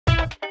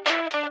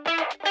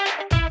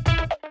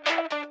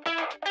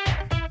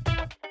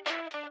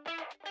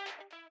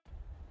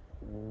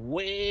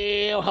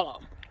Well,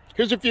 hello.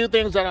 Here's a few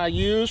things that I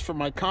use for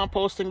my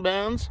composting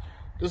bins.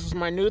 This is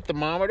my new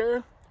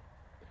thermometer.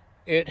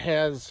 It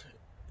is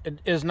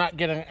not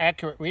getting an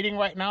accurate reading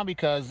right now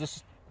because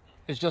this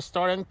is just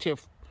starting to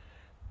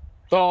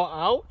thaw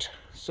out.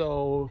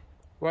 So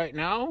right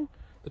now,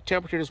 the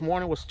temperature this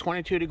morning was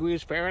 22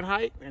 degrees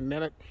Fahrenheit, and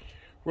then it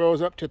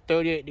rose up to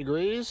 38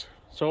 degrees.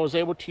 So I was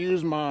able to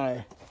use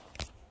my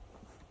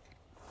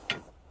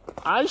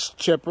ice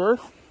chipper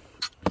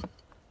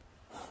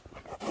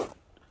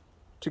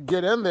to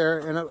get in there,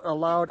 and it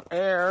allowed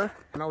air,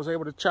 and I was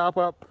able to chop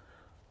up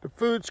the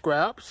food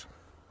scraps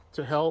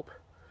to help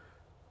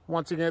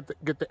once again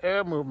get the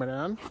air movement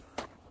in.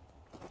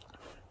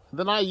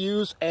 Then I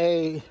use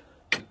a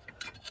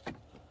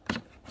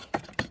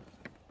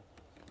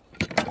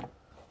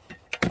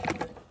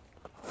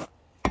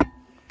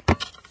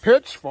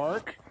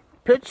pitchfork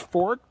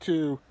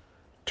to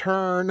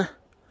turn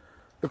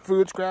the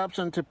food scraps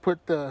and to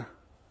put the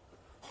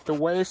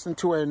waste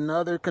into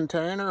another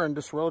container and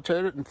just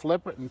rotate it and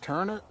flip it and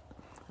turn it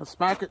and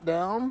smack it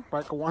down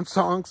like one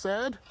song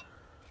said.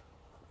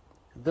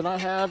 Then I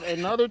have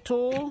another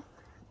tool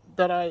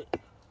that I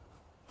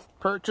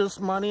purchased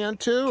money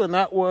into, and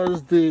that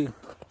was the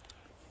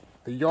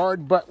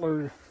Yard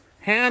Butler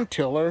hand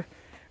tiller.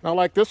 And I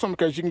like this one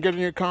because you can get it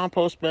in your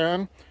compost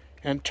bin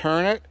and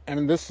turn it,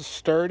 and this is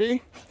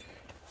sturdy.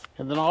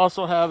 And then I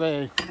also have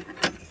a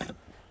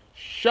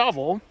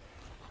shovel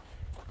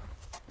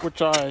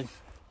which I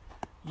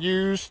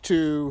use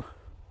to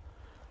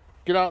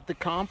get out the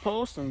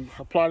compost and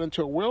apply it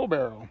into a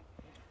wheelbarrow.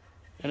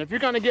 And if you're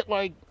going to get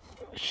like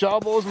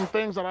shovels and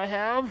things that I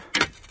have,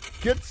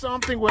 get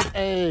something with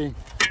a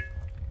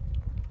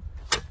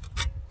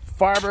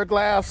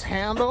fiberglass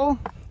handle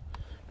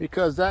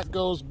because that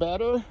goes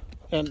better.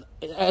 And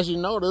as you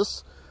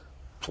notice,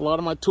 a lot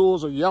of my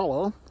tools are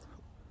yellow,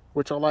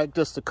 which I like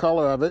just the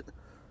color of it.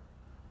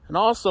 And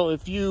also,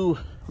 if you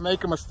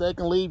make a mistake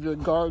and leave your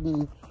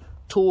garden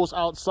tools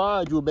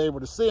outside, you'll be able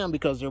to see them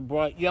because they're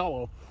bright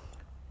yellow.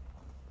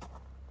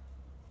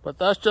 But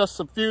that's just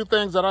a few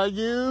things that I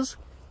use.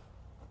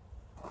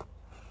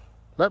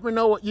 Let me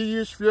know what you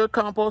use for your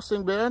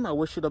composting bin. I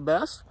wish you the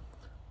best.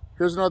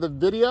 Here's another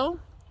video.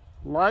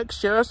 Like,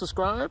 share,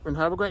 subscribe, and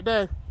have a great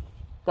day.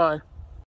 Bye.